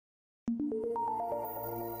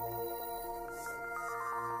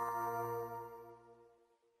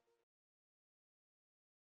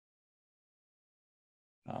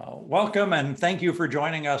Welcome and thank you for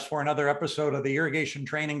joining us for another episode of the Irrigation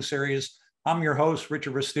Training Series. I'm your host,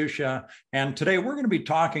 Richard Rastusha, and today we're going to be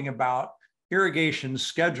talking about irrigation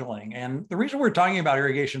scheduling. And the reason we're talking about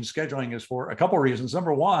irrigation scheduling is for a couple of reasons.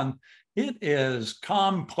 Number one, it is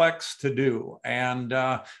complex to do. And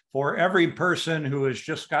for every person who has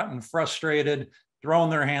just gotten frustrated,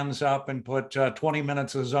 thrown their hands up and put 20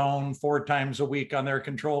 minutes a zone 4 times a week on their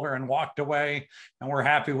controller and walked away, and we're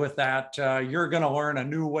happy with that, you're going to learn a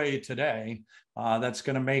new way today that's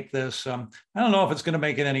going to make this, I don't know if it's going to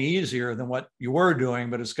make it any easier than what you were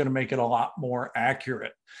doing, but it's going to make it a lot more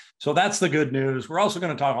accurate. So that's the good news. We're also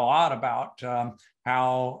going to talk a lot about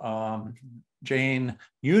how Jane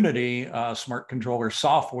Unity smart controller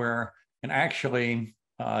software can actually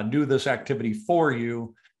do this activity for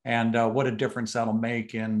you, and what a difference that'll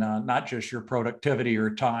make in not just your productivity or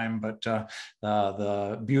time, but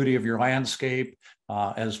the beauty of your landscape,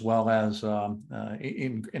 as well as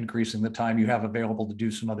increasing the time you have available to do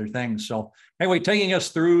some other things. So anyway, taking us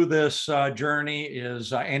through this journey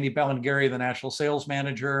is Andy Belingheri, the National Sales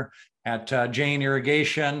Manager at Jane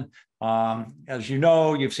Irrigation. As you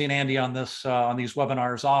know, you've seen Andy on these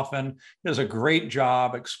webinars often. He does a great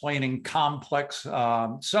job explaining complex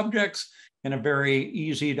subjects in a very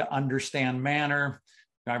easy to understand manner.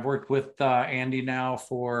 I've worked with Andy now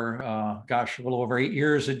for, a little over 8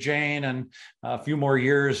 years at Jane, and a few more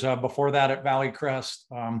years before that at Valley Crest.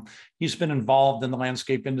 He's been involved in the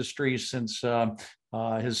landscape industry since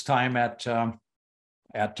his time at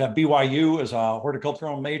BYU as a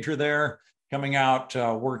horticultural major there, coming out,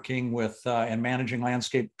 working with and managing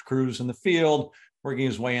landscape crews in the field, working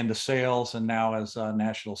his way into sales, and now as a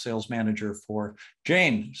national sales manager for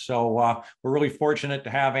Jane. So we're really fortunate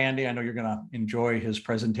to have Andy. I know you're going to enjoy his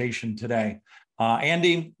presentation today.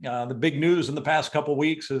 Andy, the big news in the past couple of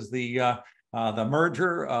weeks is the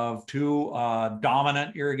merger of 2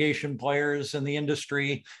 dominant irrigation players in the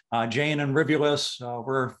industry, Jane and Rivulis.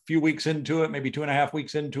 We're a few weeks into it, maybe 2.5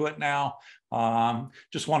 weeks into it now.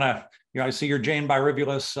 Just want to, I see your Jane by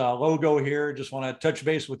Rivulis logo here. Just want to touch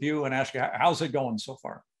base with you and ask you, how's it going so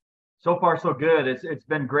far? So far, so good. It's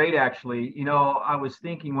been great, actually. You know, I was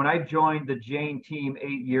thinking when I joined the Jane team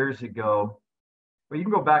 8 years ago, well, you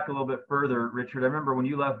can go back a little bit further, Richard. I remember when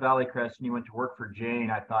you left Valley Crest and you went to work for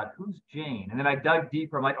Jane, I thought, who's Jane? And then I dug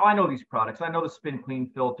deeper. I'm like, oh, I know these products. I know the Spin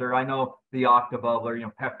Clean filter. I know the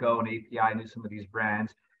Octabubbler, Pepco and API. I knew some of these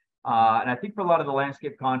brands. And I think for a lot of the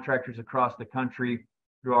landscape contractors across the country,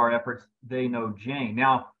 through our efforts, they know Jane.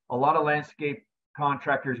 Now, a lot of landscape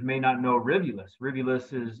contractors may not know Rivulis.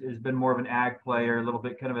 Rivulis has been more of an ag player, a little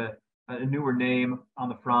bit kind of a newer name on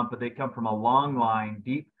the front, but they come from a long line,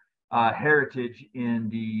 deep heritage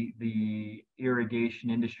in the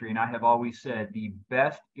irrigation industry. And I have always said the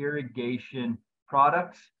best irrigation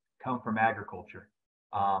products come from agriculture.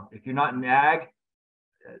 If you're not in ag,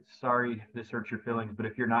 sorry if this hurts your feelings, but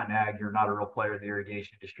if you're not in ag, you're not a real player in the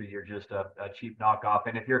irrigation industry. You're just a cheap knockoff.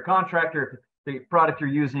 And if you're a contractor, if the product you're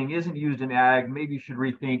using isn't used in ag, maybe you should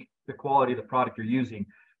rethink the quality of the product you're using.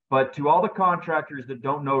 But to all the contractors that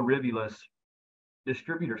don't know Rivulis,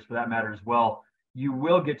 distributors for that matter as well, you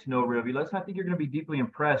will get to know Rivulis. And I think you're going to be deeply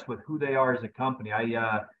impressed with who they are as a company.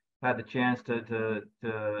 I had the chance to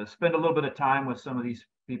spend a little bit of time with some of these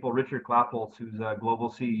people. Richard Klappholz, who's a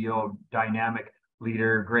global CEO, dynamic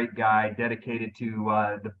leader, great guy, dedicated to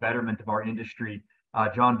the betterment of our industry.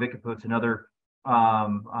 John Vikaput's another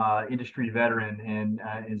industry veteran, and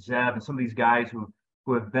Zev, and some of these guys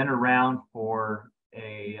who have been around for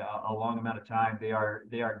a long amount of time. They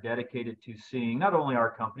are dedicated to seeing not only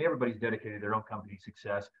our company, everybody's dedicated to their own company's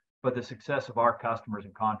success, but the success of our customers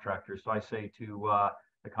and contractors. So I say to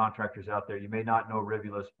the contractors out there, you may not know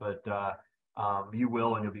Rivulis, but you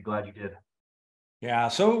will, and you'll be glad you did. Yeah,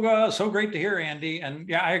 so great to hear, Andy. And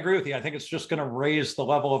yeah, I agree with you. I think it's just going to raise the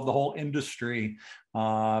level of the whole industry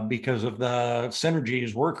because of the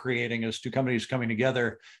synergies we're creating as 2 companies coming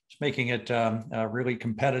together. It's making it really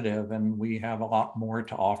competitive, and we have a lot more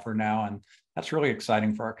to offer now, and that's really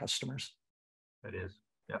exciting for our customers. It is.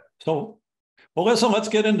 Yeah. So, well, listen, let's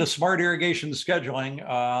get into smart irrigation scheduling.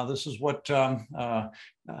 This is what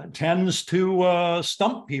tends to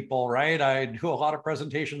stump people, right? I do a lot of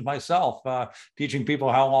presentations myself, teaching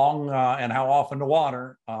people how long and how often to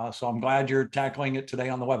water. So I'm glad you're tackling it today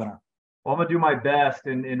on the webinar. Well, I'm going to do my best.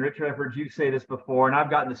 And Richard, I've heard you say this before, and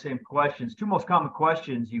I've gotten the same questions. 2 most common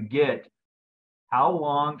questions you get: how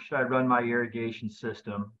long should I run my irrigation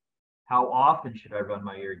system? How often should I run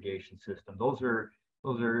my irrigation system? Those are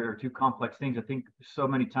 2 complex things. I think so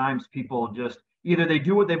many times people just either they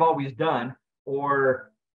do what they've always done,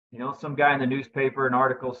 or some guy in the newspaper, an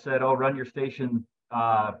article said, oh, run your station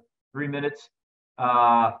 3 minutes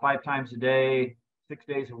 5 times a day, 6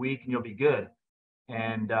 days a week, and you'll be good.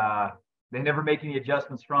 And they never make any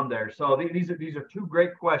adjustments from there. So these are two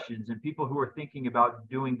great questions, and people who are thinking about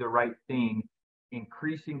doing the right thing,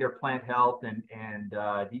 increasing their plant health and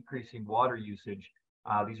decreasing water usage.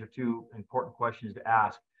 These are two important questions to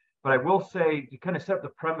ask. But I will say, to kind of set the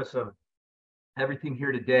premise of everything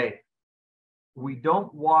here today, we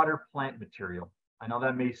don't water plant material. I know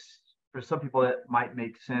that may, for some people, that might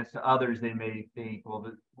make sense. To others, they may think, well,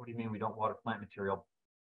 what do you mean we don't water plant material?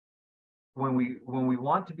 When we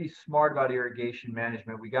want to be smart about irrigation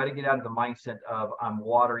management, we got to get out of the mindset of I'm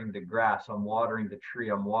watering the grass, I'm watering the tree,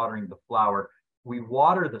 I'm watering the flower. We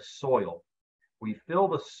water the soil. We fill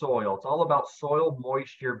the soil. It's all about soil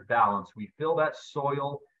moisture balance. We fill that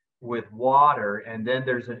soil with water, and then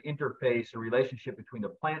there's an interface, a relationship between the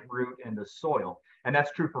plant root and the soil. And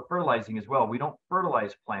that's true for fertilizing as well. We don't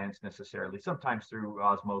fertilize plants necessarily, sometimes through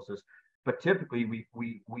osmosis, but typically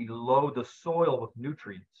we load the soil with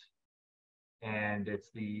nutrients. And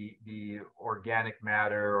it's the organic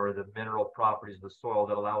matter or the mineral properties of the soil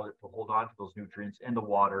that allow it to hold on to those nutrients and the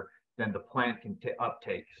water, then the plant can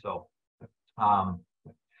uptake. So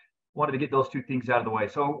wanted to get those two things out of the way.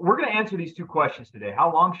 So we're going to answer these two questions today.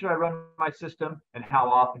 How long should I run my system, and how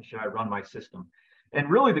often should I run my system? And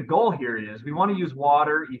really the goal here is we want to use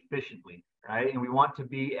water efficiently, right? And we want to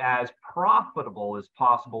be as profitable as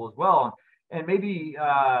possible as well. And maybe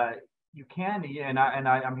you can, and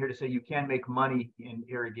I'm here to say you can make money in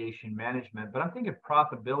irrigation management, but I'm thinking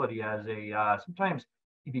profitability as sometimes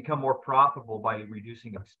you become more profitable by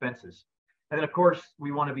reducing expenses. And then, of course,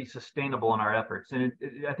 we want to be sustainable in our efforts. And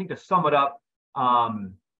I think to sum it up,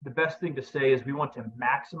 the best thing to say is we want to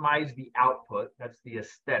maximize the output. That's the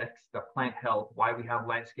aesthetics, the plant health, why we have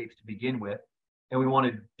landscapes to begin with. And we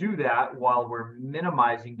want to do that while we're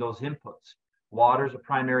minimizing those inputs. Water is a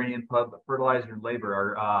primary input, but fertilizer and labor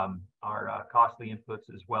are costly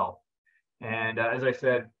inputs as well. And as I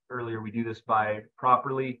said earlier, we do this by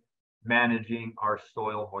properly managing our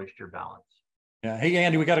soil moisture balance. Yeah. Hey,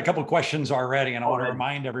 Andy, we got a couple of questions already, and I want to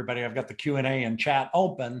remind everybody I've got the Q&A and chat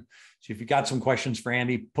open. So if you got some questions for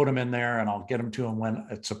Andy, put them in there and I'll get them to him when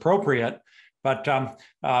it's appropriate. But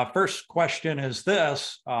first question is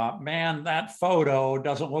this, man, that photo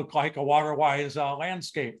doesn't look like a water-wise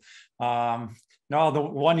landscape. No, the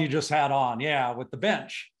one you just had on, yeah, with the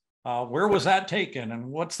bench. Where was that taken, and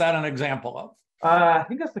what's that an example of? I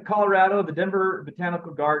think that's the Colorado, the Denver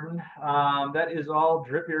Botanical Garden. That is all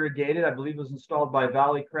drip irrigated. I believe it was installed by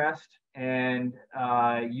Valley Crest. And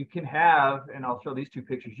you can have, and I'll show these two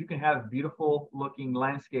pictures, you can have beautiful looking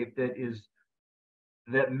landscape that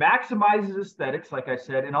maximizes aesthetics, like I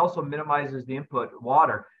said, and also minimizes the input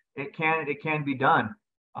water. It can be done.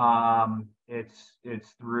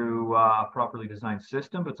 It's through a properly designed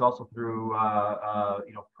system, but it's also through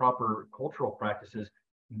proper cultural practices,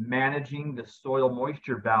 managing the soil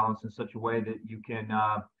moisture balance in such a way that you can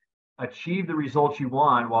achieve the results you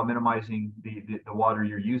want while minimizing the water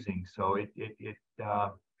you're using. So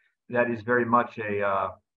that is very much a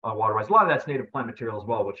water-wise. A lot of that's native plant material as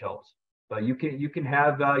well, which helps. But you can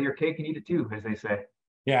have your cake and eat it too, as they say.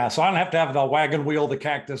 Yeah, so I don't have to have the wagon wheel, the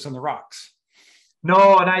cactus, and the rocks.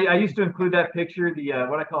 No, and I used to include that picture, the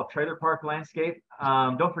what I call trailer park landscape.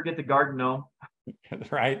 Don't forget the garden gnome.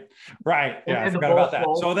 Right. Yeah, I and forgot about that.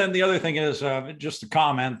 So then the other thing is just a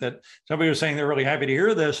comment that somebody was saying they're really happy to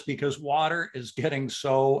hear this because water is getting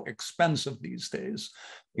so expensive these days.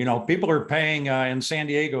 You know, people are paying in San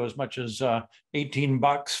Diego as much as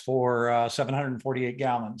 $18 for 748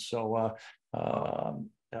 gallons. So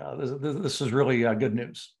this is really good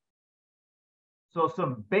news. So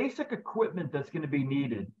some basic equipment that's going to be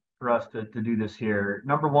needed for us to do this here.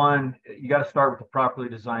 Number one, you got to start with a properly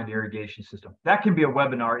designed irrigation system. That can be a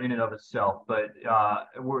webinar in and of itself, but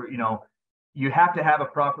you have to have a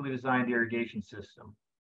properly designed irrigation system.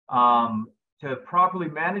 To properly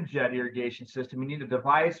manage that irrigation system, you need a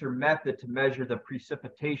device or method to measure the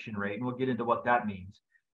precipitation rate, and we'll get into what that means.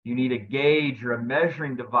 You need a gauge or a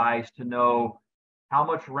measuring device to know how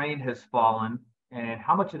much rain has fallen and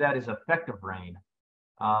how much of that is effective rain.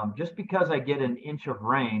 Just because I get an inch of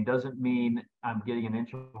rain doesn't mean I'm getting an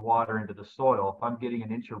inch of water into the soil. If I'm getting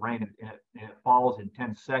an inch of rain and it falls in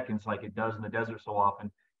 10 seconds like it does in the desert so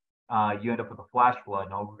often, you end up with a flash flood.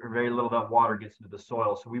 No, very little of that water gets into the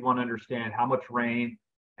soil. So we want to understand how much rain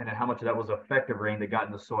and then how much of that was effective rain that got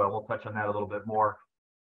in the soil. We'll touch on that a little bit more.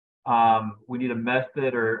 We need a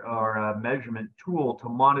method or a measurement tool to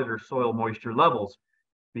monitor soil moisture levels,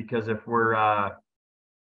 because if we're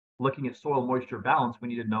looking at soil moisture balance, we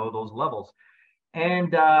need to know those levels.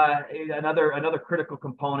 And another critical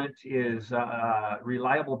component is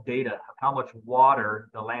reliable data of how much water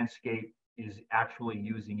the landscape is actually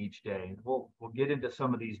using each day. We'll get into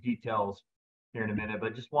some of these details here in a minute,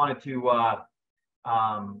 but just wanted to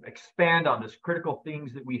expand on this critical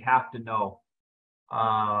things that we have to know.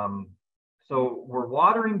 So we're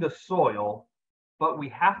watering the soil, but we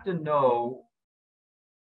have to know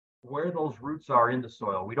where those roots are in the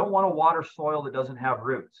soil. We don't want to water soil that doesn't have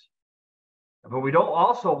roots. But we don't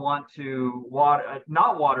also want to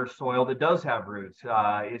not water soil that does have roots.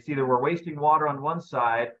 It's either we're wasting water on one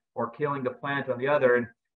side or killing the plant on the other. And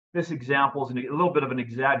this example is a little bit of an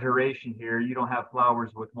exaggeration here. You don't have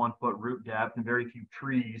flowers with 1 foot root depth, and very few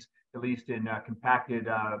trees, at least in compacted,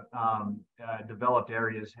 developed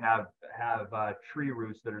areas, have tree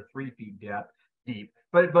roots that are 3 feet deep.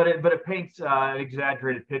 But it paints an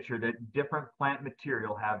exaggerated picture that different plant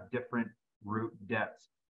material have different root depths.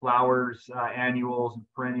 Flowers, annuals and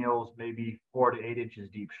perennials, maybe 4 to 8 inches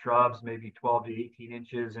deep. Shrubs, maybe 12 to 18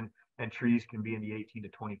 inches, and trees can be in the 18 to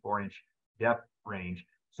 24-inch depth range.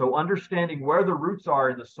 So understanding where the roots are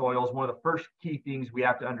in the soil is one of the first key things we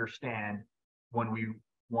have to understand when we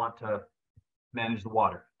want to manage the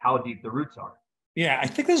water, how deep the roots are. Yeah, I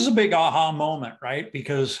think this is a big aha moment, right?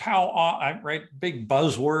 Because big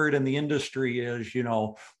buzzword in the industry is,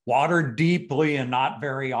 water deeply and not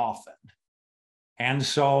very often. And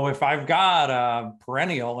so if I've got a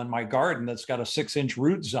perennial in my garden that's got a 6-inch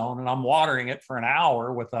root zone and I'm watering it for an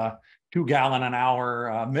hour with a 2-gallon an hour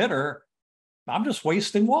emitter, I'm just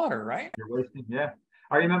wasting water, right? You're wasting, yeah.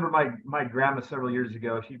 I remember my grandma several years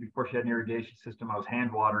ago, before she had an irrigation system, I was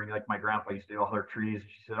hand watering like my grandpa used to do all her trees.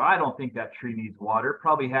 She said, I don't think that tree needs water. It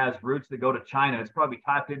probably has roots that go to China. It's probably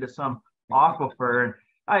tapped into some aquifer. And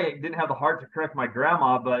I didn't have the heart to correct my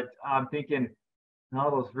grandma, but I'm thinking, no,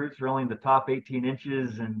 those roots are only in the top 18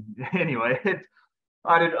 inches. And anyway,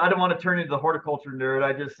 I didn't want to turn into the horticulture nerd.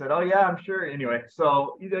 I just said, oh yeah, I'm sure. Anyway,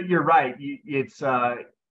 so you're right.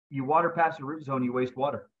 You water past the root zone, you waste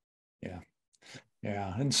water. Yeah.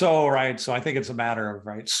 Yeah. And so I think it's a matter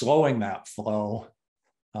of slowing that flow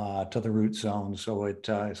to the root zone so it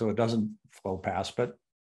doesn't flow past. But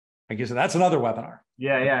I guess that's another webinar.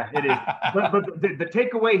 Yeah, it is. but the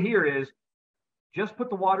takeaway here is just put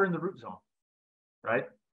the water in the root zone. Right?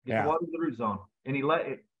 Get the water in the root zone. And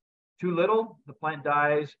too little, the plant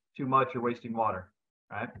dies. Too much, you're wasting water.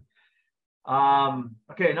 Right?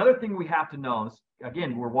 Okay, another thing we have to know is,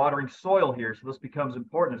 again, we're watering soil here, so this becomes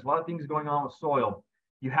important. There's a lot of things going on with soil.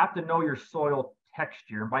 You have to know your soil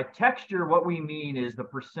texture. And by texture, what we mean is the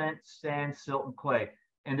percent sand, silt, and clay.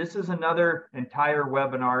 And this is another entire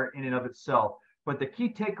webinar in and of itself. But the key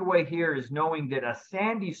takeaway here is knowing that a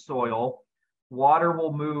sandy soil,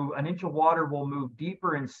 an inch of water will move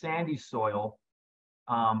deeper in sandy soil,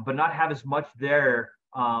 but not have as much there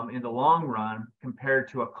in the long run compared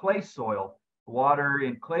to a clay soil. Water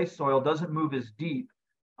in clay soil doesn't move as deep,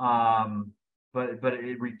 but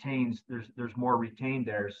it retains. There's more retained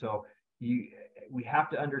there. So we have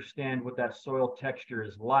to understand what that soil texture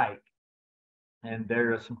is like, and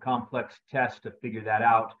there are some complex tests to figure that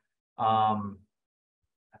out.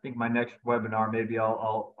 I think my next webinar, maybe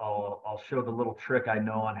I'll show the little trick I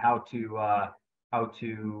know on how to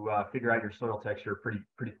figure out your soil texture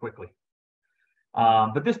pretty quickly.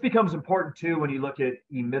 But this becomes important too when you look at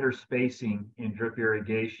emitter spacing in drip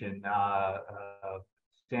irrigation.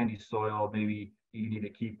 Sandy soil, maybe you need to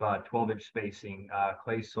keep 12-inch spacing.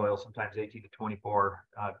 Clay soil, sometimes 18 to 24,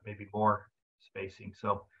 maybe more spacing.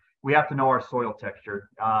 So we have to know our soil texture.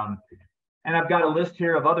 And I've got a list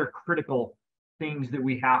here of other critical things that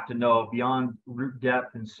we have to know beyond root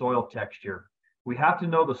depth and soil texture. We have to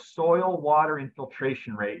know the soil water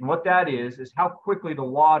infiltration rate. And what that is how quickly the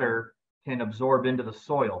water can absorb into the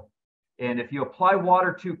soil. And if you apply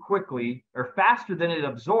water too quickly or faster than it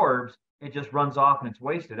absorbs, it just runs off and it's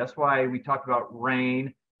wasted. That's why we talk about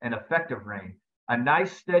rain and effective rain. A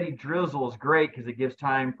nice steady drizzle is great because it gives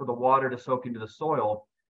time for the water to soak into the soil.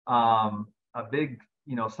 A big,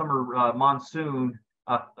 summer monsoon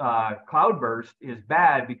cloudburst is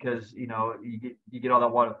bad because you get all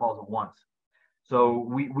that water that falls at once. So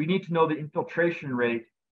we need to know the infiltration rate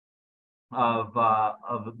of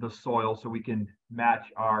the soil so we can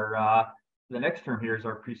match our the next term here is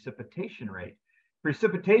our precipitation rate.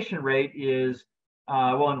 Precipitation rate is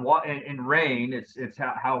in rain it's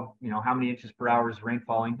how many inches per hour is rain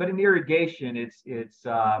falling, but in irrigation it's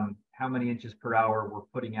how many inches per hour we're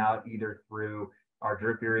putting out either through our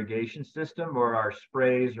drip irrigation system or our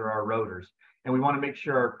sprays or our rotors. And we want to make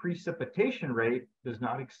sure our precipitation rate does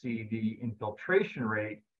not exceed the infiltration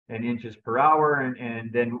rate in inches per hour.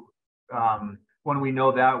 And then when we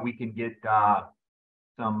know that, we can get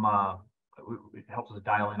it helps us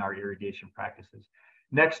dial in our irrigation practices.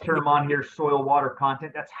 Next term on here, soil water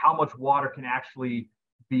content. That's how much water can actually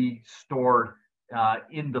be stored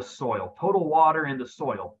in the soil, total water in the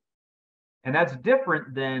soil. And that's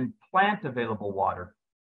different than plant available water.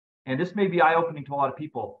 And this may be eye-opening to a lot of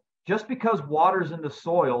people. Just because water's in the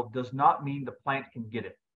soil does not mean the plant can get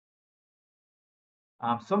it.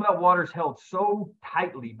 Some of that water is held so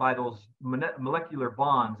tightly by those molecular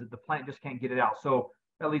bonds that the plant just can't get it out. So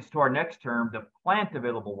that leads to our next term, the plant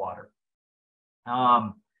available water.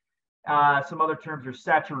 Some other terms are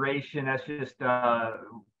saturation. That's just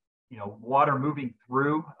water moving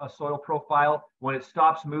through a soil profile. When it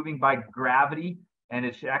stops moving by gravity and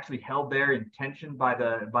it's actually held there in tension by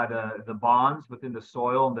the bonds within the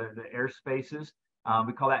soil and the air spaces,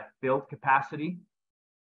 we call that filled capacity.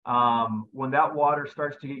 When that water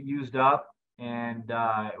starts to get used up and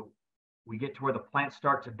we get to where the plants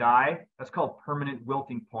start to die, that's called permanent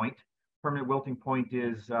wilting point. Permanent wilting point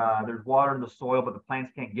is there's water in the soil, but the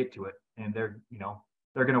plants can't get to it, and they're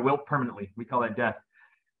going to wilt permanently. We call that death.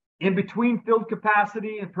 In between filled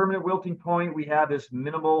capacity and permanent wilting point, we have this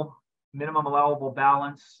minimum allowable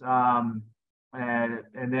balance, and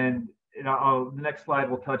then the next slide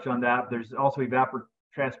we'll touch on that. There's also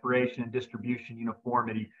evapotranspiration and distribution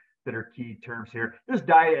uniformity that are key terms here. This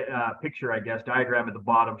picture, I guess, diagram at the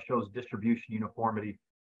bottom shows distribution uniformity.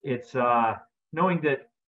 It's knowing that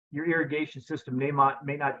your irrigation system may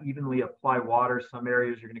not evenly apply water. Some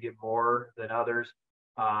areas you're going to get more than others,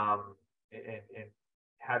 and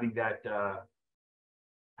having that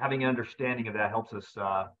having an understanding of that helps us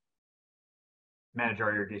manage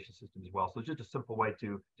our irrigation system as well. So it's just a simple way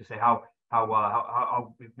to say how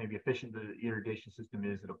maybe efficient the irrigation system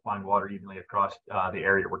is at applying water evenly across the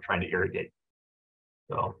area we're trying to irrigate.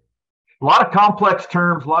 So a lot of complex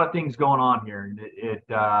terms, a lot of things going on here.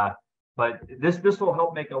 But this will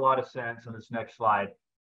help make a lot of sense on this next slide.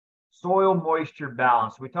 Soil moisture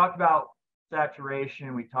balance. We talked about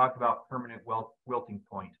saturation. We talked about permanent wilting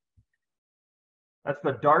point. That's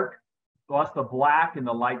the black and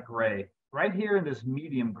the light gray. Right here in this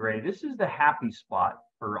medium gray, this is the happy spot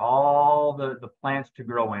for all the plants to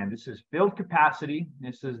grow in. This is filled capacity.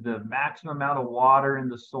 This is the maximum amount of water in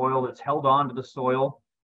the soil that's held onto the soil.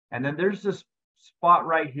 And then there's this spot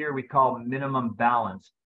right here we call minimum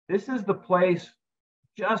balance. This is the place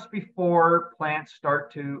just before plants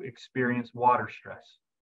start to experience water stress.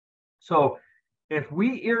 So if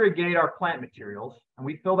we irrigate our plant materials and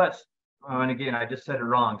we fill that, and again, I just said it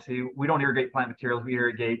wrong. See, we don't irrigate plant materials, we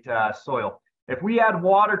irrigate soil. If we add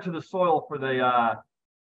water to the soil for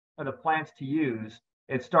the plants to use,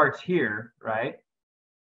 it starts here, right?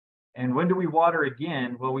 And when do we water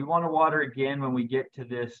again? Well, we want to water again when we get to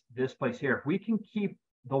this place here. If we can keep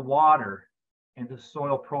the water in the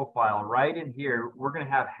soil profile right in here, we're going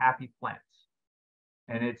to have happy plants.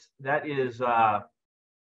 And that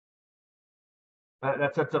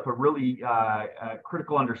sets up a really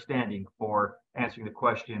critical understanding for answering the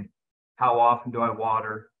question, how often do I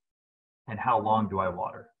water and how long do I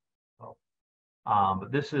water? So, but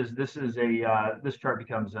this chart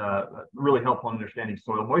becomes really helpful in understanding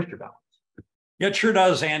soil moisture balance. Yeah, it sure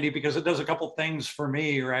does, Andy, because it does a couple things for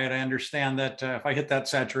me, right? I understand that if I hit that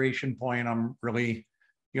saturation point, I'm really,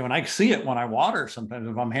 and I see it when I water. Sometimes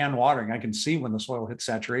if I'm hand watering, I can see when the soil hits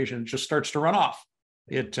saturation, it just starts to run off.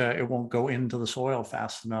 It won't go into the soil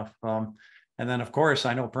fast enough. And then, of course,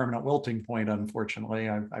 I know permanent wilting point, unfortunately.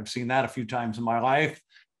 I've seen that a few times in my life.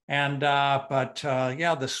 And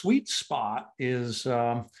yeah, the sweet spot is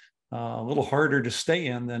a little harder to stay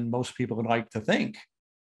in than most people would like to think.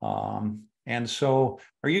 And so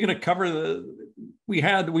are you going to cover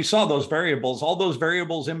we saw those variables, all those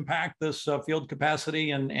variables impact this field capacity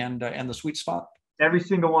and the sweet spot? Every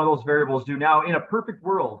single one of those variables do. Now, in a perfect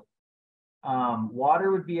world,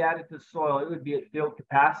 water would be added to the soil, it would be at field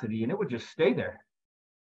capacity, and it would just stay there.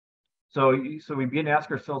 So we begin to ask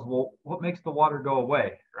ourselves, well, what makes the water go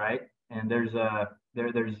away, right? And there's a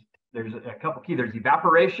couple key. There's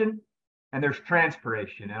evaporation and there's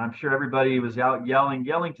transpiration. And I'm sure everybody was out yelling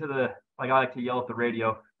to the, like I like to yell at the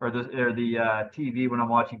radio or the TV when I'm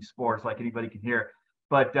watching sports, like anybody can hear.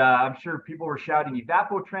 But I'm sure people were shouting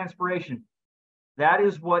evapotranspiration. That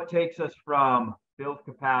is what takes us from field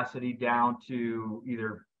capacity down to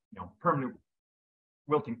either permanent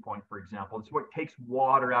wilting point, for example. It's what takes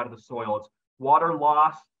water out of the soil. It's water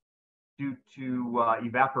loss due to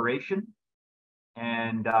evaporation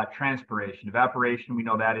and transpiration. Evaporation, we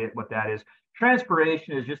know what that is.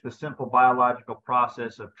 Transpiration is just a simple biological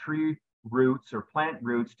process of tree roots or plant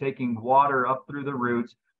roots taking water up through the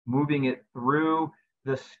roots, moving it through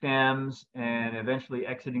the stems, and eventually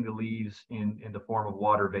exiting the leaves in the form of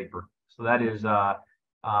water vapor. So that is,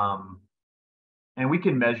 and we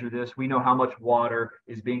can measure this. We know how much water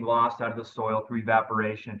is being lost out of the soil through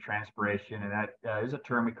evaporation and transpiration, and that is a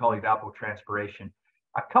term we call evapotranspiration.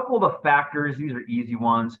 A couple of the factors, these are easy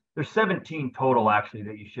ones. There's 17 total actually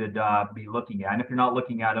that you should be looking at. And if you're not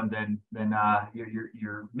looking at them, then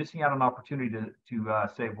you're missing out on an opportunity to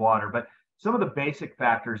save water. But some of the basic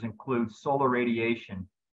factors include solar radiation.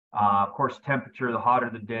 Of course, temperature, the hotter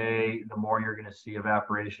the day, the more you're going to see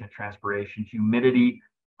evaporation and transpiration. Humidity,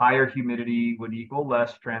 higher humidity would equal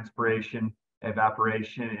less transpiration,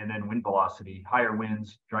 evaporation, and then wind velocity. Higher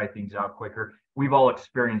winds dry things out quicker. We've all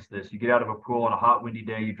experienced this. You get out of a pool on a hot, windy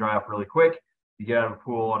day, you dry off really quick. You get out of a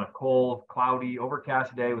pool on a cold, cloudy,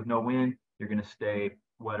 overcast day with no wind, you're going to stay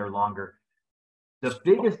wetter longer. The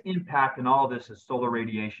biggest impact in all of this is solar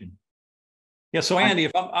radiation. Yeah. So Andy,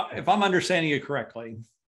 if I'm understanding you correctly,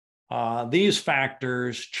 these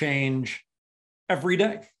factors change every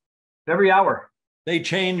day. Every hour. They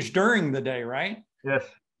change during the day, right? Yes.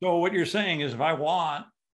 So what you're saying is if I want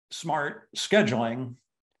smart scheduling,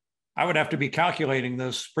 I would have to be calculating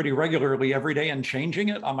this pretty regularly every day and changing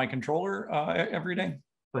it on my controller every day.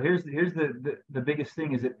 So here's the biggest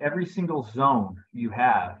thing is that every single zone you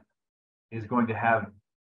have is going to have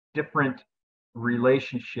different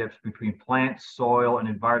relationships between plant, soil, and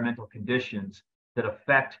environmental conditions that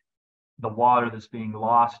affect the water that's being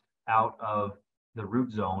lost out of the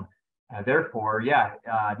root zone. Therefore,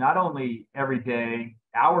 not only every day,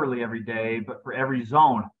 hourly every day, but for every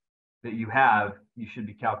zone that you have, you should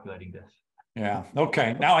be calculating this. Yeah.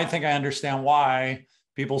 Okay. Now I think I understand why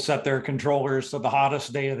people set their controllers to the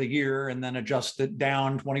hottest day of the year and then adjust it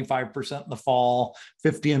down 25% in the fall,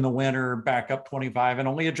 50 in the winter, back up 25, and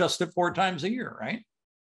only adjust it 4 times a year, right?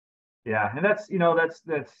 Yeah. And that's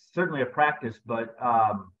certainly a practice, but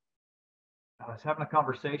I was having a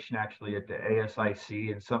conversation actually at the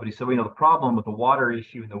ASIC, and somebody said, the problem with the water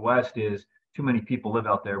issue in the West is too many people live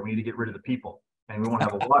out there. We need to get rid of the people, and we won't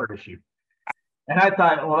have a water issue. And I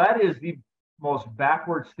thought, well, that is the most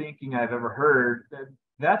backwards thinking I've ever heard.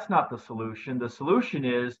 That's not the solution. The solution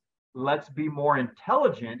is let's be more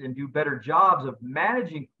intelligent and do better jobs of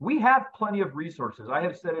managing. We have plenty of resources. I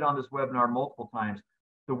have said it on this webinar multiple times.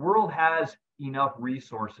 The world has enough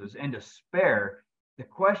resources and to spare. The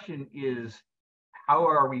question is, how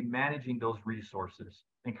are we managing those resources?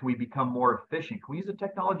 And can we become more efficient? Can we use the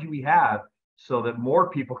technology we have so that more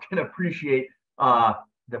people can appreciate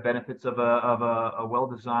the benefits of a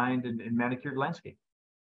well-designed and manicured landscape?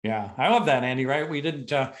 Yeah, I love that, Andy. Right? We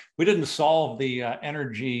didn't solve the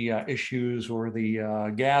energy issues or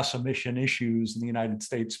the gas emission issues in the United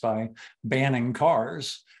States by banning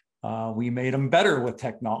cars. We made them better with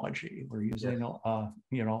technology. We're using,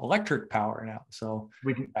 electric power now. So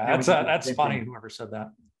that's funny. Whoever said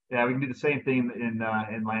that. Yeah, we can do the same thing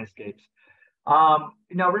in landscapes.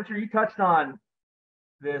 Now, Richard, you touched on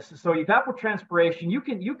this. So evapotranspiration, you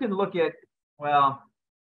can look at, well,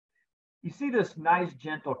 you see this nice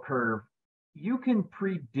gentle curve. You can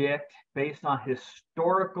predict based on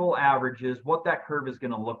historical averages what that curve is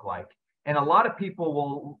going to look like. And a lot of people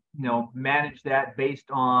will, manage that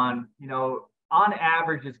based on, on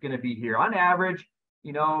average, it's going to be here. On average,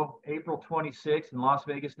 April 26th in Las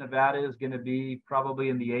Vegas, Nevada is going to be probably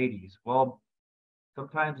in the 80s. Well,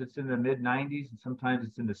 sometimes it's in the mid 90s and sometimes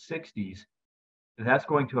it's in the 60s. That's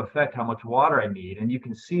going to affect how much water I need. And you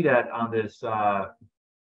can see that on this, the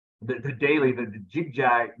daily, the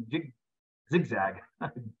zigzag.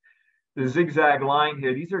 The zigzag line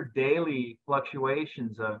here, these are daily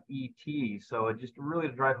fluctuations of ET. So it just really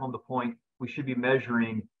to drive home the point, we should be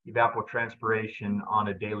measuring evapotranspiration on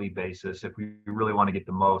a daily basis if we really want to get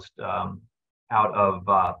the most out of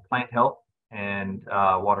plant health and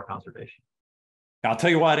water conservation. I'll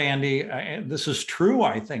tell you what, Andy, this is true,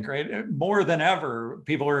 I think, right? More than ever,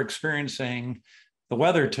 people are experiencing the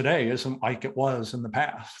weather today isn't like it was in the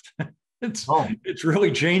past. It's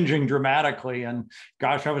really changing dramatically. And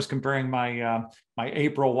gosh, I was comparing my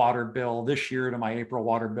April water bill this year to my April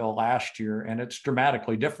water bill last year, and it's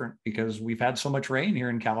dramatically different because we've had so much rain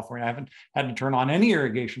here in California. I haven't had to turn on any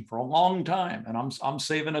irrigation for a long time, and I'm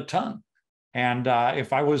saving a ton. And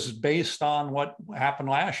if I was based on what happened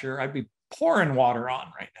last year, I'd be pouring water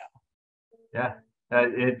on right now. Yeah,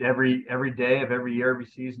 every day of every year, every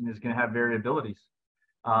season is going to have variabilities.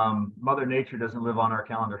 Mother Nature doesn't live on our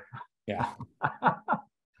calendar. Yeah.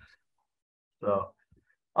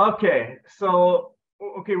 Okay,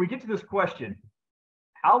 we get to this question.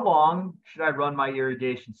 How long should I run my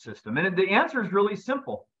irrigation system? And the answer is really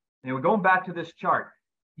simple. And we're going back to this chart.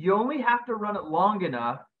 you only have to run it long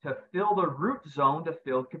enough to fill the root zone to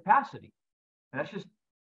field capacity. And that's just,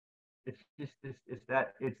 it's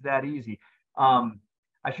that easy.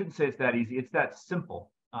 I shouldn't say it's that easy. It's that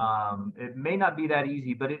simple. It may not be that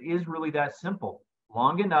easy, but it is really that simple.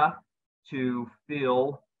 Long enough to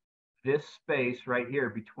fill this space right here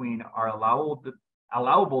between our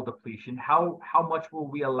allowable depletion. How much will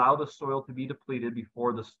we allow the soil to be depleted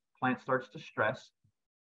before the plant starts to stress,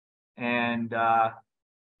 and to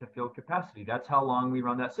field capacity. That's how long we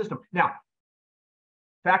run that system. Now,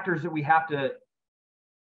 factors that we have to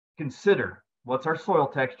consider. What's our soil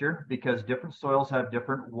texture? Because different soils have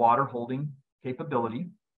different water holding capability.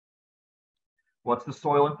 What's the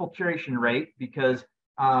soil infiltration rate? Because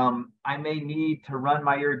I may need to run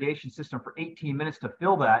my irrigation system for 18 minutes to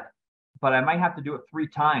fill that, but I might have to do it 3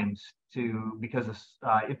 times because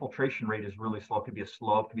the infiltration rate is really slow. It could be a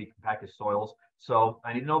slope, it could be compacted soils. So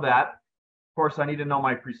I need to know that. Of course, I need to know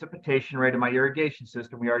my precipitation rate of my irrigation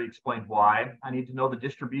system. We already explained why. I need to know the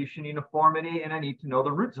distribution uniformity, and I need to know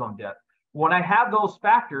the root zone depth. When I have those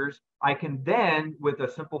factors, I can then, with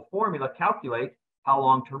a simple formula, calculate how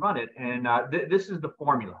long to run it. And this is the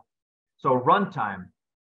formula. So runtime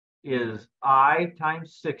is I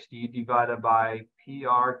times 60 divided by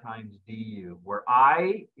PR times DU, where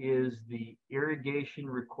I is the irrigation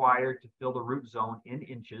required to fill the root zone in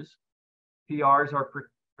inches. PRs are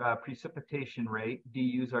precipitation rate.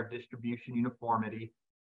 DUs are distribution uniformity.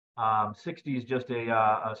 60 is just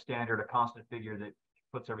a standard, a constant figure that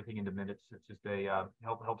puts everything into minutes. It's just a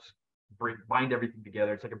helps bind everything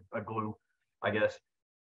together. It's like a glue, I guess.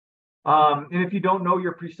 And if you don't know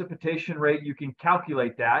your precipitation rate, you can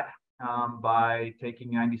calculate that by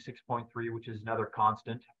taking 96.3, which is another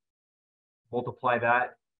constant. Multiply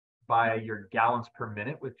that by your gallons per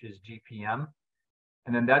minute, which is GPM.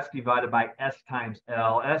 And then that's divided by S times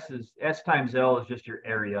L. S times L is just your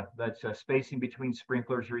area. That's spacing between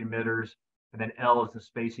sprinklers or emitters. And then L is the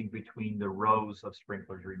spacing between the rows of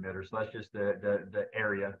sprinklers or emitters. So that's just the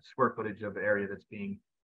area, square footage of area that's being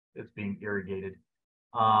irrigated.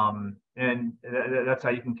 And that's how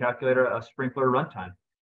you can calculate a sprinkler runtime,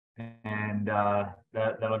 and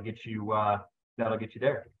that'll get you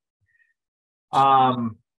there.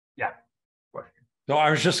 Yeah. Question. So I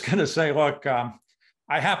was just going to say, look,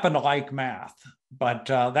 I happen to like math, but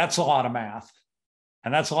that's a lot of math,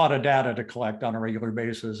 and that's a lot of data to collect on a regular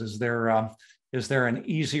basis. Is there an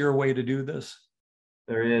easier way to do this?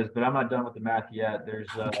 There is, but I'm not done with the math yet. There's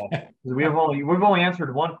we've only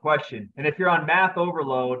answered one question, and if you're on math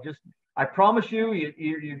overload, I promise you're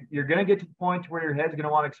going to get to the point where your head's going to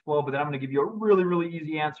want to explode. But then I'm going to give you a really, really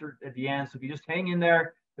easy answer at the end. So if you just hang in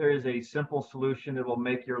there, there is a simple solution that will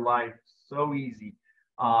make your life so easy.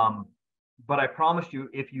 But I promise you,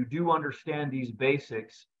 if you do understand these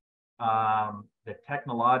basics, the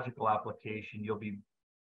technological application, you'll be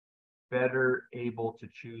better able to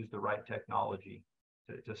choose the right technology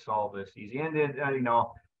to solve this easy. And then,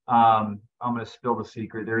 I'm going to spill the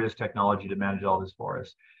secret. There is technology to manage all this for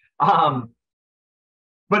us.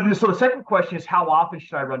 But so the second question is, how often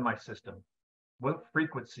should I run my system? What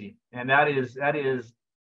frequency? And that is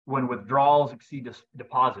when withdrawals exceed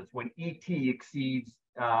deposits, when ET exceeds,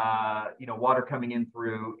 water coming in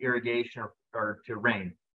through irrigation or to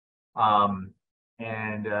rain. To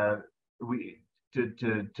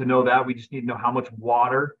know that, we just need to know how much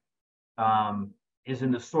water is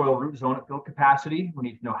in the soil root zone at field capacity. We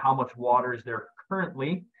need to know how much water is there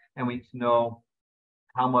currently, and we need to know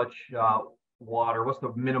how much water, what's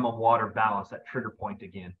the minimum water balance, that trigger point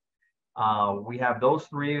again. We have those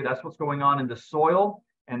three. That's what's going on in the soil.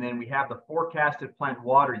 And then we have the forecasted plant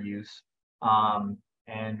water use.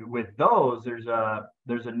 And with those, there's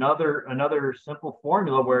another simple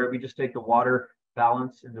formula where we just take the water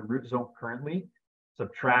balance in the root zone currently,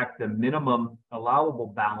 subtract the minimum allowable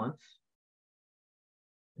balance,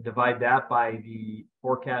 divide that by the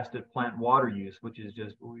forecasted plant water use, which is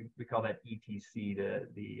just, we call that ETC,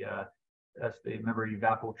 remember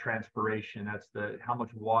evapotranspiration. That's how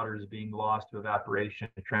much water is being lost to evaporation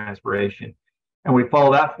and transpiration. And we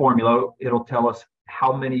follow that formula, it'll tell us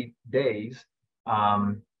how many days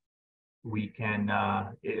we can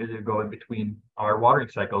go in between our watering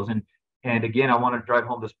cycles. And again, I want to drive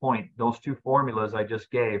home this point. Those two formulas I just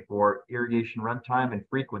gave for irrigation runtime and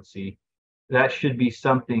frequency, that should be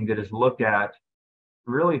something that is looked at,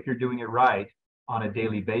 really, if you're doing it right, on a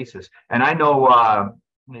daily basis. And I know,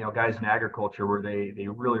 guys in agriculture where they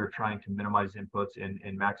really are trying to minimize inputs and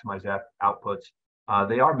maximize outputs.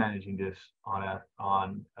 They are managing this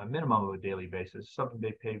on a minimum of a daily basis, something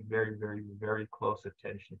they pay very, very, very close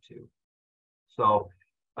attention to. So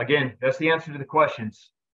again, that's the answer to the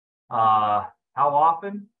questions. How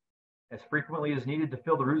often? As frequently as needed to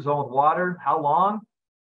fill the root zone with water. How long?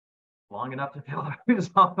 Long enough to fill the root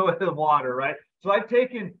zone with water, right? So I've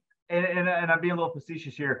taken, and I'm being a little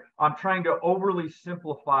facetious here, I'm trying to overly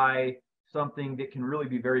simplify something that can really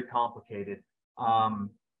be very complicated.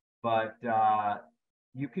 But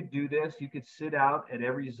you could do this. You could sit out at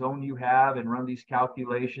every zone you have and run these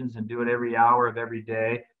calculations and do it every hour of every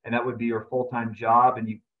day. And that would be your full-time job, and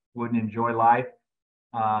you wouldn't enjoy life.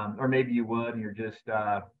 Or maybe you would, and you're just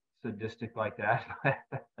sadistic like that.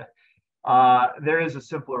 There is a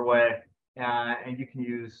simpler way, and you can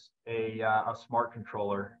use a smart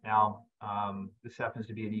controller. Now, this happens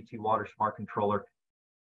to be an ET Water smart controller.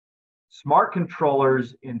 Smart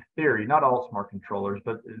controllers, in theory, not all smart controllers,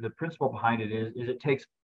 but the principle behind it is it takes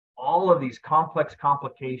all of these complex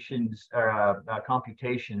computations out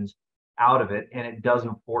of it, and it does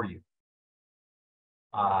them for you.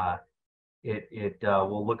 It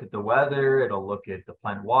will look at the weather, it'll look at the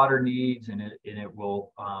plant water needs, and it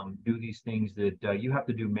will do these things that you have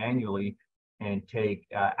to do manually and take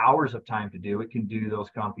hours of time to do. It can do those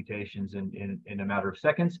computations in a matter of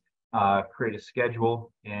seconds, create a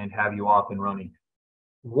schedule, and have you off and running.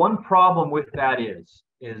 One problem with that is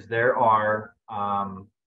there are not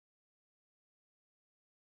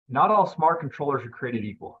all smart controllers are created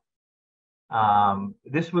equal.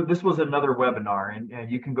 This was another webinar,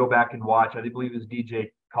 and you can go back and watch. I believe it was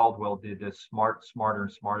DJ Caldwell did this Smart, Smarter,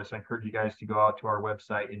 and Smartest. I encourage you guys to go out to our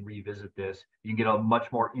website and revisit this. You can get a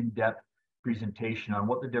much more in-depth presentation on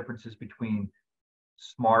what the difference is between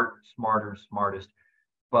smart, smarter, and smartest.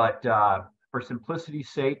 But for simplicity's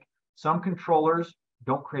sake, some controllers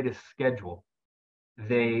don't create a schedule.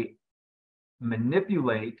 They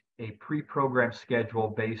manipulate a pre-programmed schedule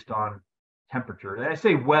based on temperature. And I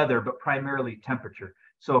say weather, but primarily temperature.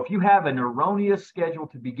 So if you have an erroneous schedule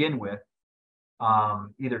to begin with,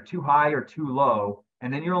 either too high or too low,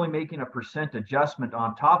 and then you're only making a % adjustment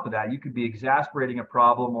on top of that, you could be exacerbating a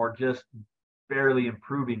problem or just barely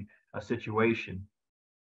improving a situation.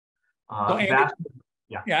 So Andy,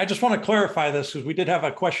 yeah, I just want to clarify this because we did have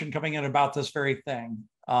a question coming in about this very thing.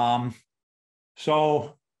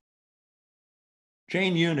 So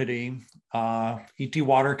Jane Unity, ET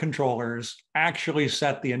Water controllers actually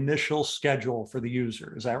set the initial schedule for the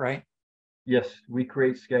user. Is that right? Yes, we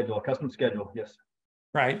create schedule, a custom schedule. Yes.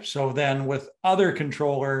 Right. So then with other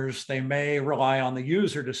controllers, they may rely on the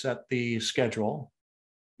user to set the schedule.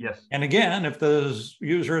 Yes. And again, if the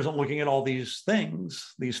user isn't looking at all these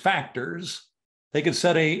things, these factors, they could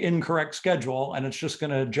set an incorrect schedule, and it's just going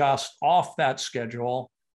to adjust off that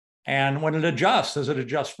schedule. And when it adjusts, does it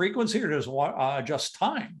adjust frequency or does it adjust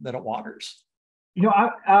time that it waters? You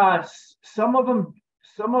know, some of them,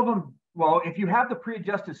 well, if you have the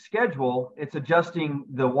pre-adjusted schedule, it's adjusting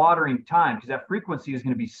the watering time because that frequency is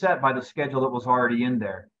going to be set by the schedule that was already in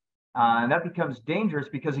there. And that becomes dangerous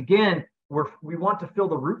because, again, we want to fill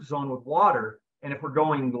the root zone with water. And if we're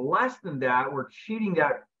going less than that, we're cheating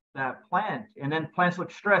that plant. And then plants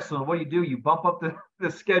look stressed. So what do? You bump up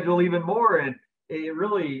the schedule even more. And it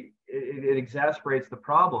really exacerbates the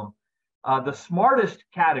problem. The smartest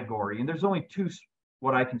category, and there's only two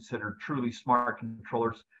what I consider truly smart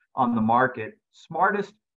controllers on the market.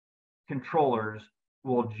 Smartest controllers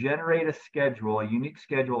will generate a schedule, a unique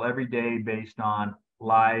schedule every day based on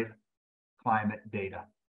live climate data.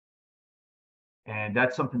 And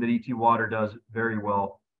that's something that ET Water does very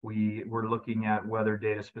well. We're looking at weather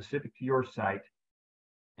data specific to your site.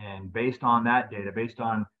 And based on that data, based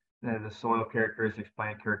on the soil characteristics,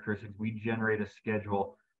 plant characteristics, we generate a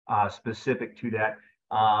schedule specific to that.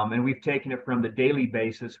 And we've taken it from the daily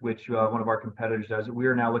basis, which one of our competitors does. We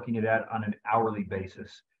are now looking at that on an hourly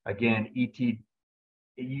basis. Again,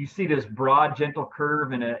 you see this broad, gentle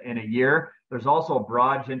curve in a year. There's also a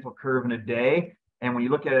broad, gentle curve in a day. And when you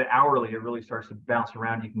look at it hourly, it really starts to bounce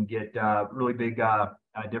around. You can get really big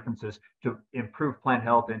differences to improve plant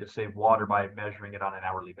health and to save water by measuring it on an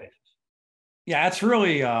hourly basis. Yeah, it's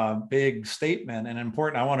really a big statement and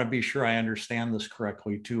important. I want to be sure I understand this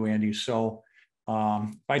correctly too, Andy. So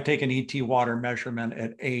if I take an ET Water measurement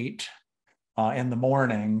at 8 in the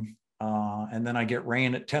morning, and then I get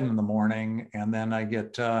rain at 10 in the morning, and then I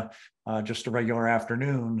get just a regular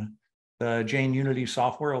afternoon, the Jane Unity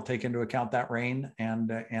software will take into account that rain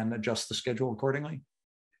and adjust the schedule accordingly.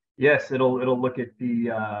 Yes, it'll look at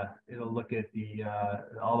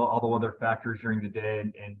all the weather factors during the day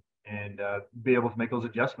and be able to make those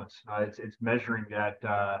adjustments. It's measuring that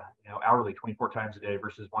hourly, 24 times a day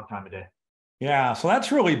versus 1 time a day. Yeah, so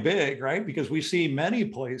that's really big, right? Because we see many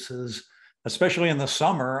places, especially in the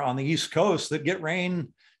summer on the East Coast, that get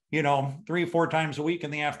rain, 3, 4 times a week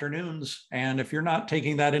in the afternoons. And if you're not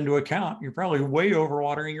taking that into account, you're probably way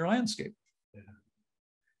overwatering your landscape.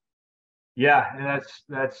 Yeah, and that's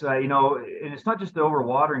and it's not just the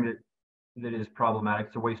overwatering that is problematic.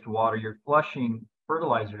 It's a waste of water. You're flushing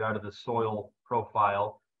fertilizer out of the soil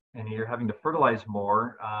profile, and you're having to fertilize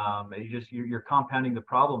more. You're compounding the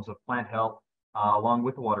problems of plant health along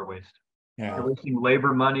with the water waste. Yeah, you're wasting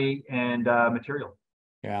labor, money, and material.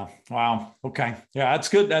 Yeah. Wow. Okay. Yeah, that's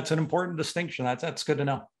good. That's an important distinction. That's good to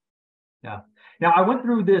know. Yeah. Now I went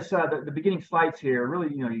through this the beginning slides here. Really,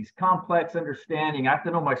 these complex understanding. I have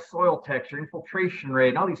to know my soil texture, infiltration rate,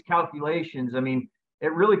 and all these calculations. I mean,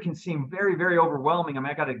 it really can seem very, very overwhelming. I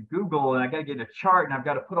mean, I got to Google and I got to get a chart and I've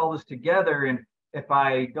got to put all this together. And if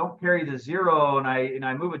I don't carry the zero and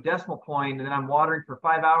I move a decimal point and then I'm watering for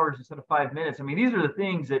 5 hours instead of 5 minutes. I mean, these are the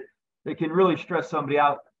things that can really stress somebody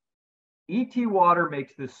out. ET Water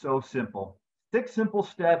makes this so simple. 6 simple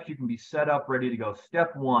steps. You can be set up, ready to go.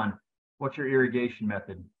 Step 1, what's your irrigation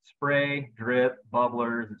method? Spray, drip,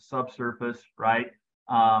 bubblers, it's subsurface, right?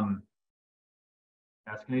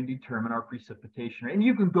 That's going to determine our precipitation rate. And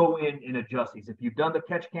you can go in and adjust these. If you've done the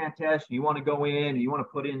catch can test, you want to go in and you want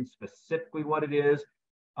to put in specifically what it is,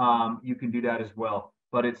 you can do that as well.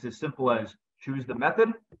 But it's as simple as choose the method,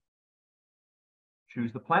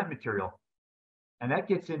 choose the plant material. And that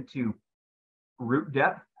gets into root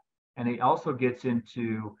depth, and it also gets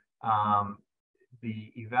into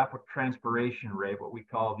the evapotranspiration rate, what we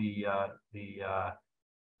call the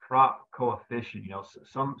crop coefficient.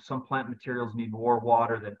 Some plant materials need more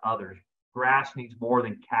water than others. Grass needs more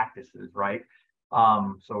than cactuses, right?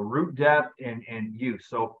 So root depth and use.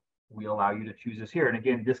 So we allow you to choose this here. And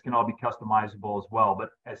again, this can all be customizable as well, but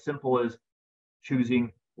as simple as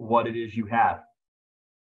choosing what it is you have.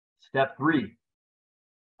 Step 3.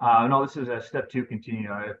 No, this is a step 2 continue.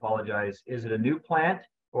 I apologize. Is it a new plant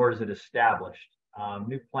or is it established?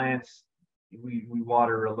 New plants, we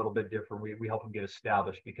water a little bit different. We help them get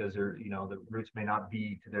established because they're, the roots may not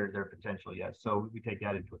be to their potential yet. So we take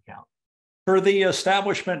that into account. For the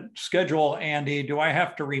establishment schedule, Andy, do I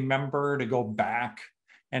have to remember to go back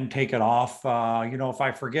and take it off? If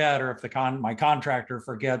I forget, or if my contractor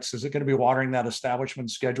forgets, is it going to be watering that establishment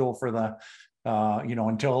schedule for the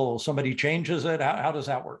until somebody changes it? How does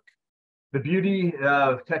that work? The beauty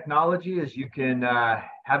of technology is you can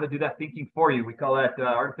have it do that thinking for you. We call that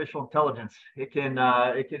artificial intelligence. It can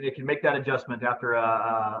make that adjustment after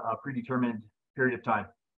a predetermined period of time.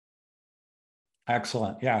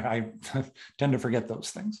 Excellent. Yeah, I tend to forget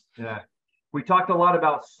those things. Yeah, we talked a lot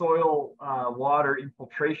about soil water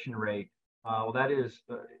infiltration rate. Well, that is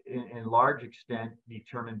in large extent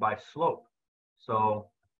determined by slope. So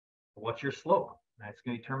what's your slope? That's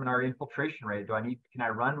going to determine our infiltration rate. Can I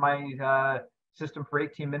run my system for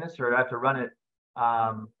 18 minutes, or do I have to run it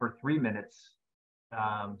for 3 minutes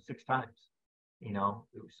 6 times?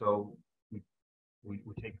 So we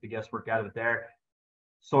take the guesswork out of it there.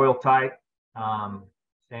 Soil type,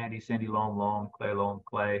 sandy, loam,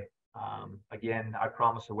 clay. Again, I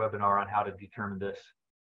promise a webinar on how to determine this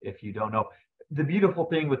if you don't know. The beautiful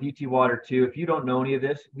thing with ET Water too, if you don't know any of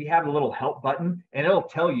this, we have a little help button and it'll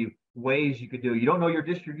tell you ways you could do. You don't know your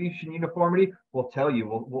distribution uniformity, we'll tell you.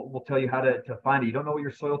 We'll tell you how to find it. You don't know what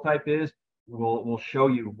your soil type is, we'll show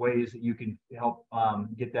you ways that you can help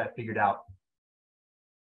get that figured out.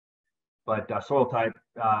 But soil type,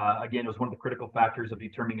 again, was one of the critical factors of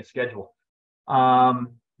determining a schedule.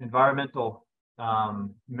 Environmental,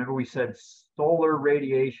 remember we said solar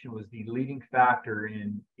radiation was the leading factor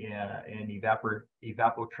in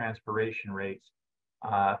evapotranspiration rates.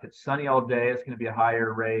 If it's sunny all day, it's going to be a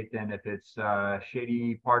higher rate than if it's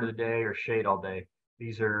shady part of the day or shade all day.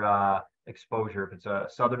 These are exposure. If it's a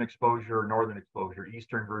southern exposure or northern exposure,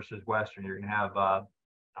 eastern versus western, you're going to have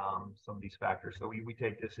some of these factors. So we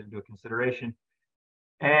take this into consideration.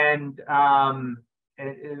 And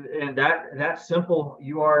that's simple.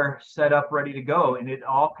 You are set up, ready to go. And it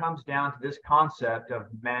all comes down to this concept of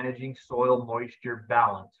managing soil moisture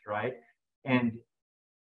balance, right? And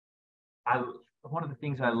one of the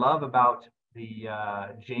things I love about the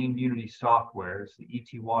Jane Unity software, the ET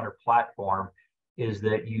Water platform, is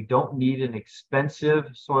that you don't need an expensive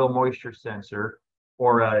soil moisture sensor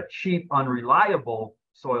or a cheap, unreliable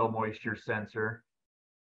soil moisture sensor.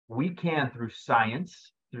 We can, through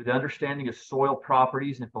science, through the understanding of soil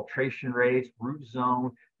properties, infiltration rates, root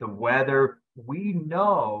zone, the weather, we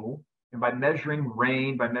know, and by measuring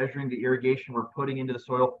rain, by measuring the irrigation we're putting into the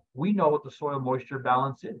soil, we know what the soil moisture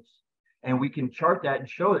balance is. And we can chart that and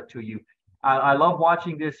show it to you. I love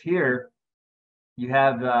watching this here. You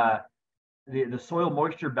have the soil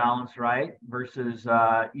moisture balance, right, versus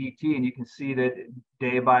ET, and you can see that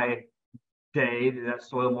day by day that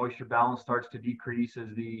soil moisture balance starts to decrease as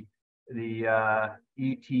the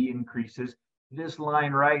ET increases. This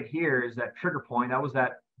line right here is that trigger point. That was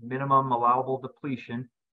that minimum allowable depletion.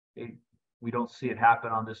 We don't see it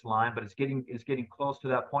happen on this line, but it's getting close to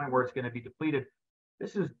that point where it's going to be depleted.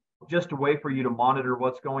 This is just a way for you to monitor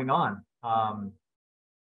what's going on.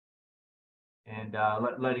 And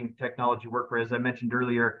letting technology work. For, as I mentioned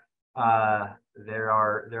earlier, there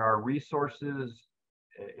are resources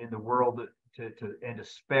in the world to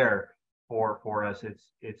spare for us.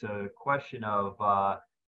 It's a question of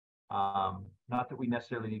not that we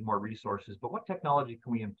necessarily need more resources, but what technology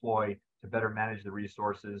can we employ to better manage the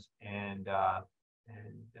resources and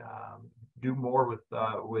do more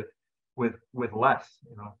with less,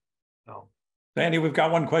 you know. So. Andy, we've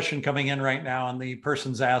got one question coming in right now, and the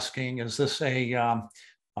person's asking, is this are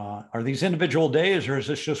these individual days, or is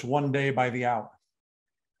this just one day by the hour?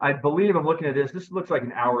 I believe I'm looking at this. This looks like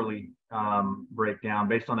an hourly breakdown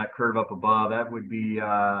based on that curve up above. That would be,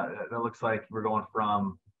 that looks like we're going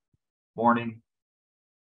from morning,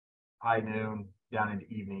 high noon, down into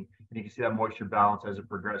evening. And you can see that moisture balance as it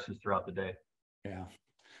progresses throughout the day. Yeah.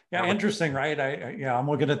 Yeah, interesting, right? I'm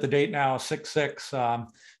looking at the date now, 6/6. So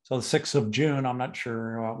the 6th of June. I'm not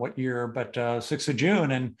sure what year, but 6th of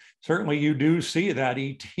June, and certainly you do see that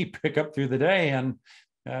ET pick up through the day, and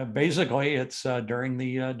basically it's during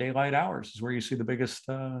the daylight hours is where you see the biggest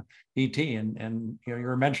ET, and you know, you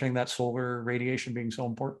were mentioning that solar radiation being so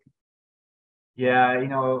important. Yeah, you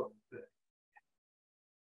know,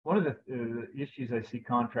 one of the issues I see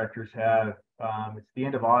contractors have, it's the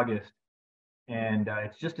end of August. And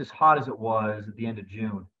it's just as hot as it was at the end of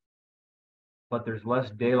June, but there's less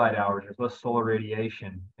daylight hours, there's less solar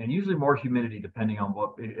radiation, and usually more humidity depending on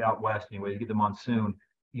what, out west anyway, you get the monsoon,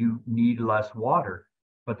 you need less water,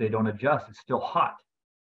 but they don't adjust. It's still hot.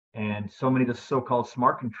 And so many of the so-called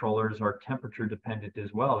smart controllers are temperature dependent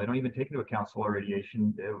as well. They don't even take into account solar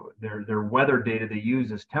radiation. Their weather data they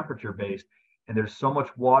use is temperature based, and there's so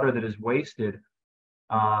much water that is wasted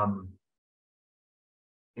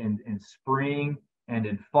in spring and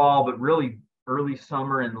in fall, but really early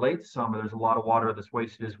summer and late summer, there's a lot of water that's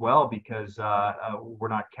wasted as well because we're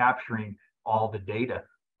not capturing all the data.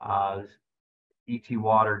 ET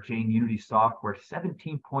Water, Jane Unity software,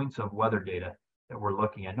 17 points of weather data that we're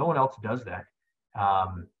looking at. No one else does that.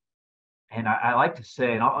 And I like to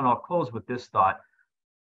say, and I'll close with this thought,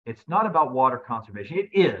 it's not about water conservation. It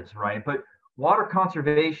is, right? But water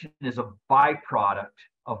conservation is a byproduct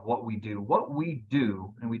of what we do. What we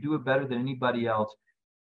do, and we do it better than anybody else,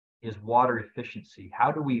 is water efficiency.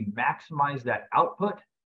 How do we maximize that output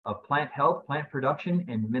of plant health, plant production,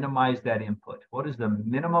 and minimize that input? What is the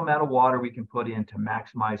minimum amount of water we can put in to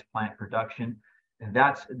maximize plant production? And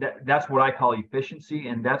that's what I call efficiency,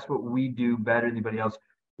 and that's what we do better than anybody else.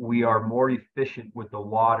 We are more efficient with the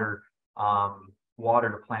water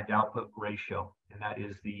to plant output ratio, and that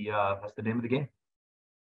is that's the name of the game.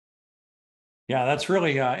 Yeah, that's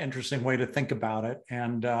really an interesting way to think about it.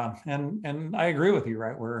 And I agree with you,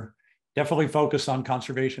 right? We're definitely focused on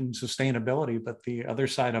conservation and sustainability, but the other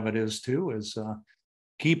side of it is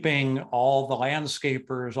keeping all the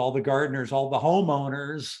landscapers, all the gardeners, all the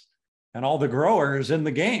homeowners, and all the growers in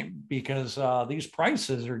the game, because these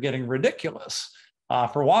prices are getting ridiculous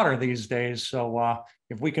for water these days. So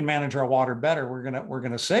if we can manage our water better, we're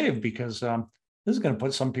gonna save, because this is going to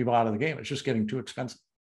put some people out of the game. It's just getting too expensive.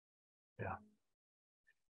 Yeah.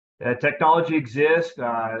 Technology exists,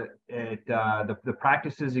 the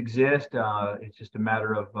practices exist. It's just a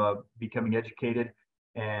matter of becoming educated.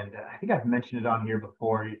 And I think I've mentioned it on here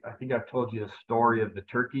before. I think I've told you the story of the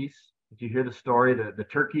turkeys. Did you hear the story? The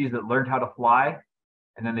turkeys that learned how to fly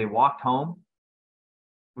and then they walked home.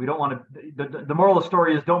 We don't want to, the moral of the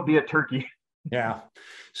story is don't be a turkey. Yeah.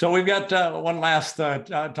 So we've got one last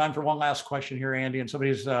time for one last question here, Andy, and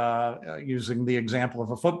somebody's using the example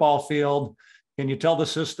of a football field. Can you tell the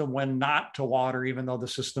system when not to water, even though the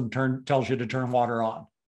system tells you to turn water on?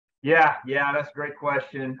 Yeah, that's a great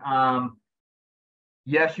question.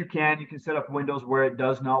 Yes, you can. You can set up windows where it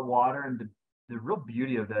does not water. And the real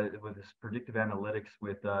beauty of that with this predictive analytics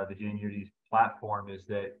with the Jane Unity platform is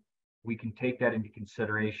that we can take that into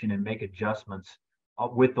consideration and make adjustments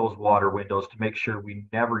with those water windows to make sure we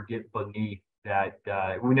never get beneath that.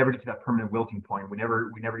 We never get to that permanent wilting point. We never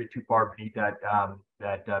get too far beneath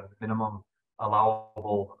that minimum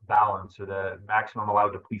allowable balance, or the maximum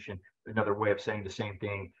allowed depletion. Another way of saying the same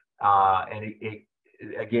thing. And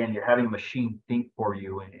again, you're having a machine think for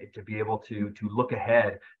you, and to be able to look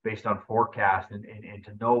ahead based on forecast and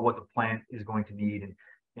to know what the plant is going to need.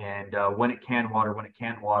 and when it can water, when it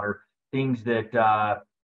can't water, things that,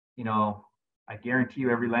 you know, I guarantee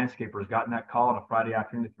you every landscaper has gotten that call on a Friday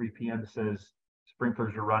afternoon at 3 p.m. that says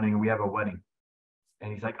sprinklers are running and we have a wedding.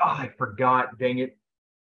 And he's like, oh, I forgot, dang it.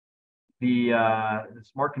 The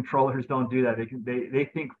smart controllers don't do that. They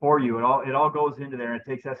think for you. It all goes into there, and it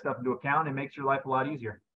takes that stuff into account and makes your life a lot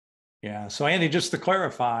easier. Yeah. So Andy, just to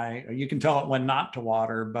clarify, you can tell it when not to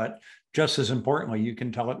water, but just as importantly, you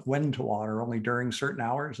can tell it when to water only during certain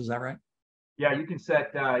hours. Is that right? Yeah, you can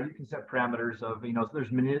set parameters of,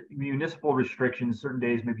 there's municipal restrictions. Certain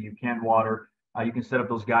days maybe you can't water. You can set up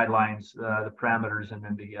those guidelines, the parameters, and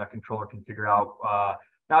then the controller can figure out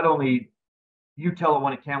not only you tell it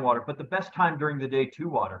when it can water, but the best time during the day to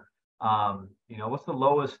water. What's the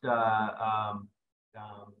lowest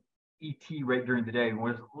ET rate during the day?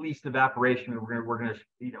 What's least evaporation? We're gonna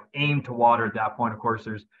aim to water at that point. Of course,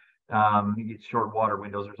 there's you get short water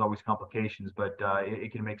windows. There's always complications, but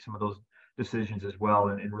it can make some of those decisions as well,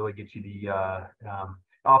 and really get you the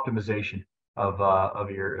optimization of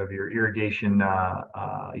your irrigation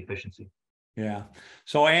efficiency. Yeah.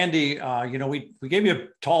 So Andy, we gave you a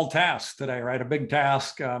tall task today, right? A big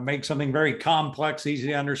task, make something very complex, easy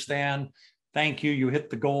to understand. Thank you. You hit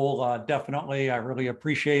the goal. Definitely. I really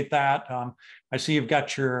appreciate that. I see you've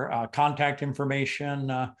got your contact information.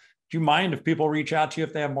 Do you mind if people reach out to you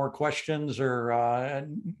if they have more questions or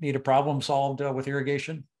need a problem solved with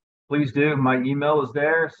irrigation? Please do. My email is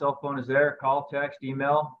there. Cell phone is there. Call, text,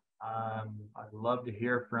 email. I'd love to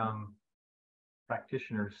hear from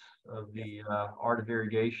practitioners of the art of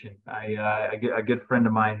irrigation. A good friend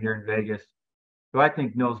of mine here in Vegas, who I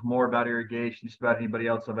think knows more about irrigation just about anybody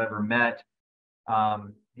else I've ever met.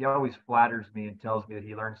 He always flatters me and tells me that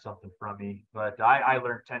he learned something from me, but I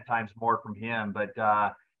learned 10 times more from him. But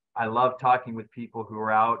I love talking with people who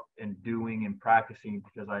are out and doing and practicing,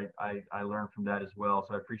 because I learn from that as well.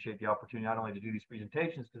 So I appreciate the opportunity not only to do these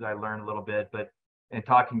presentations because I learn a little bit, but in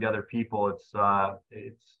talking to other people, it's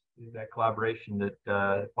that collaboration that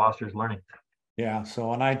fosters learning. Yeah.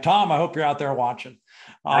 So, and Tom, I hope you're out there watching.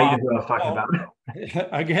 I know what I was talking about.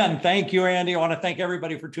 Again, thank you, Andy. I want to thank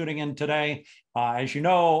everybody for tuning in today. As you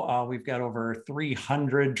know, we've got over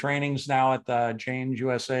 300 trainings now at the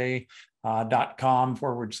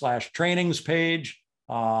JanesUSA.com/trainings page.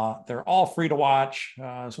 They're all free to watch.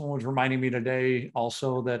 Someone was reminding me today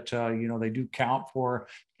also that, they do count for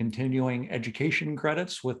continuing education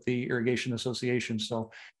credits with the Irrigation Association. So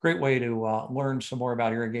great way to learn some more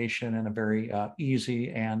about irrigation in a very easy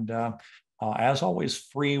and, as always,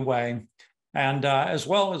 free way. And as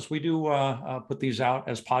well as we do put these out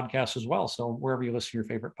as podcasts as well. So wherever you listen to your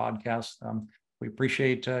favorite podcast, we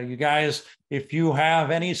appreciate you guys. If you have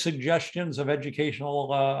any suggestions of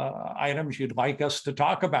educational items you'd like us to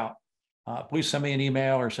talk about, please send me an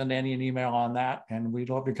email or send Andy an email on that, and we'd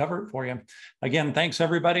love to cover it for you. Again, thanks,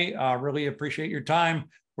 everybody. Really appreciate your time.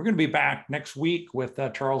 We're going to be back next week with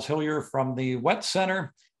Charles Hillier from the Wet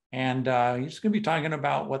Center, and he's going to be talking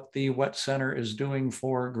about what the Wet Center is doing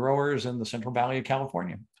for growers in the Central Valley of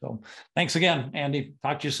California. So thanks again, Andy.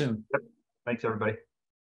 Talk to you soon. Yep. Thanks, everybody.